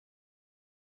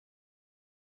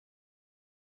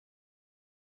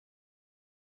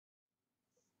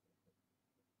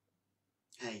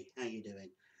Hey, how you doing?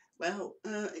 Well,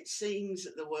 it seems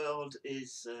that the world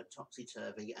is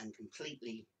topsy-turvy and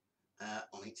completely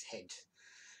on its head.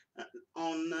 Uh,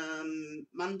 on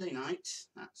Monday night,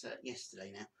 that's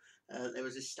yesterday now, there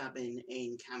was a stabbing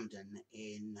in Camden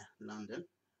in London.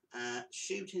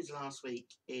 Shootings last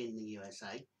week in the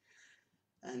USA,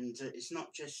 and it's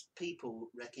not just people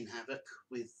wreaking havoc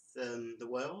with the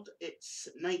world, it's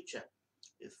nature.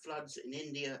 With floods in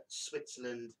India,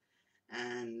 Switzerland,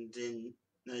 and in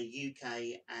the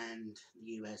UK and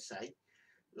the USA.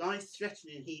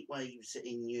 Life-threatening heat waves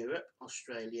in Europe,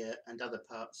 Australia and other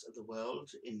parts of the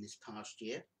world in this past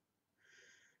year.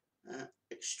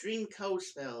 Extreme cold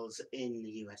spells in the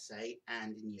USA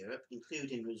and in Europe,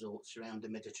 including resorts around the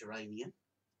Mediterranean.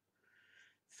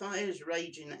 Fires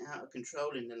raging out of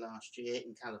control in the last year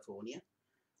in California,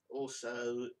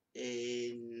 also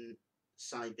in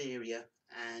Siberia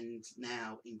and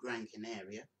now in Gran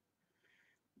Canaria.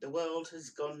 The world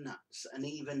has gone nuts, and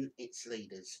even its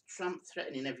leaders. Trump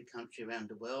threatening every country around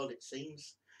the world, it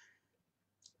seems,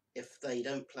 if they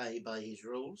don't play by his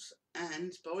rules.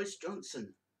 And Boris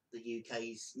Johnson, the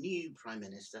UK's new Prime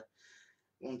Minister,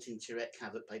 wanting to wreak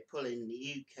havoc by pulling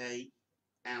the UK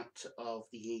out of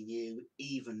the EU,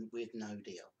 even with no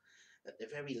deal. At the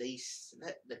very least,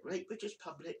 let the great British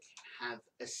public have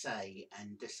a say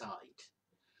and decide.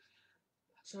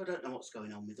 So I don't know what's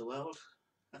going on with the world.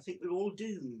 I think we're all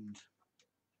doomed.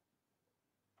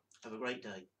 Have a great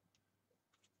day.